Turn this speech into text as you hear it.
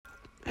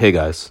Hey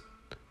guys,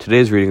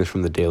 today's reading is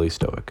from the Daily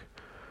Stoic.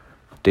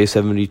 Day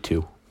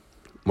 72,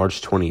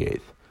 March 28th.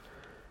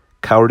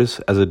 Cowardice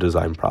as a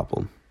design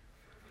problem.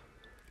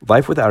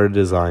 Life without a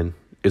design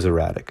is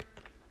erratic.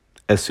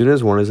 As soon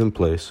as one is in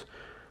place,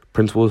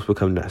 principles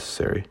become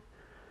necessary.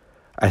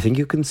 I think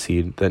you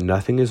concede that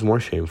nothing is more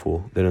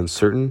shameful than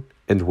uncertain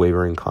and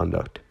wavering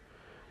conduct,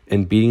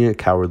 and beating a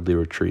cowardly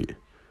retreat.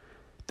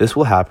 This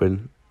will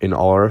happen in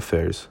all our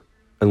affairs,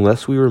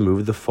 unless we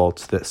remove the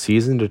faults that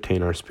seize and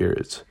detain our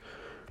spirits,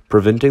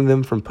 preventing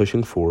them from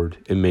pushing forward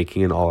and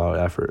making an all-out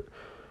effort.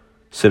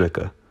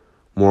 Seneca,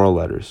 Moral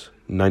Letters,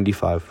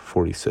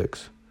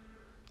 95:46.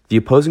 The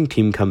opposing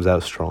team comes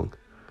out strong,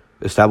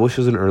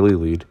 establishes an early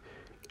lead,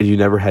 and you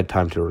never had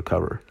time to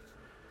recover.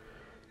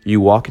 You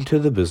walk into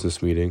the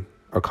business meeting,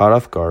 are caught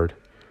off guard,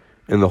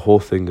 and the whole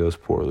thing goes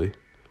poorly.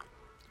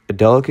 A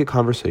delicate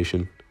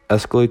conversation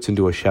escalates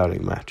into a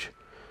shouting match.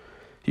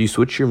 You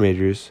switch your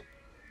majors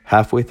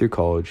halfway through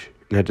college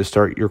and had to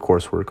start your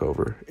coursework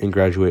over and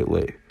graduate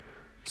late.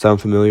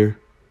 Sound familiar?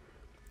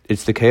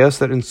 It's the chaos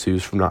that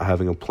ensues from not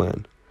having a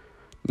plan.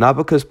 Not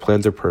because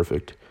plans are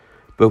perfect,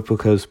 but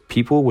because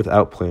people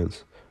without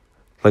plans,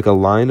 like a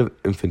line of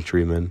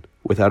infantrymen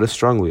without a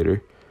strong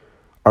leader,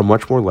 are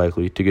much more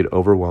likely to get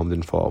overwhelmed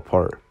and fall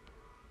apart.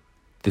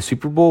 The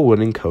Super Bowl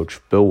winning coach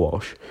Bill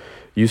Walsh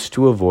used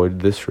to avoid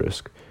this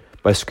risk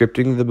by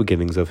scripting the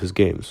beginnings of his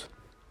games.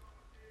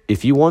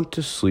 If you want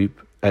to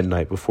sleep at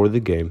night before the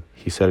game,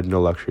 he said in a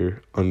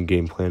lecture on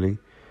game planning,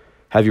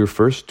 have your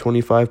first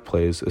 25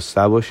 plays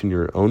established in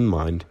your own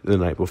mind the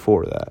night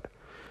before that.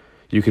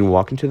 You can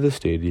walk into the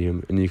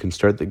stadium and you can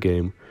start the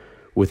game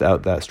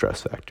without that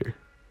stress factor.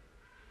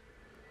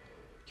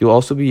 You'll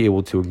also be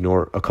able to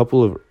ignore a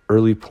couple of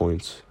early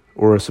points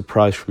or a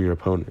surprise from your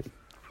opponent.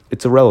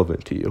 It's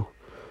irrelevant to you.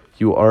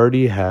 You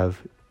already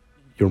have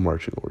your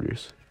marching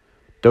orders.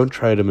 Don't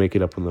try to make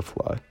it up on the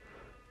fly.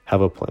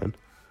 Have a plan.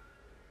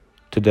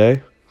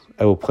 Today,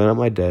 I will plan out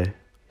my day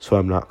so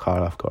I'm not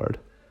caught off guard,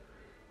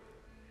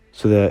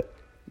 so that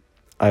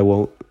I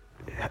won't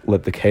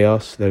let the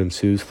chaos that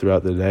ensues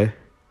throughout the day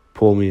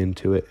pull me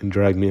into it and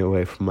drag me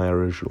away from my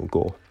original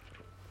goal.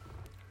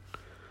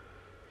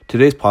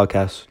 Today's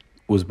podcast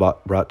was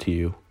brought to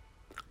you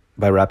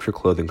by Rapture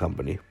Clothing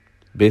Company,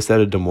 based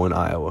out of Des Moines,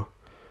 Iowa.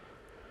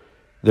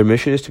 Their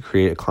mission is to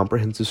create a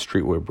comprehensive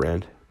streetwear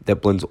brand that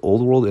blends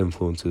old world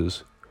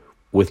influences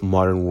with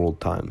modern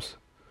world times.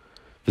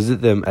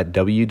 Visit them at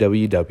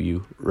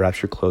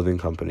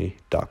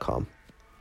www.raptureclothingcompany.com.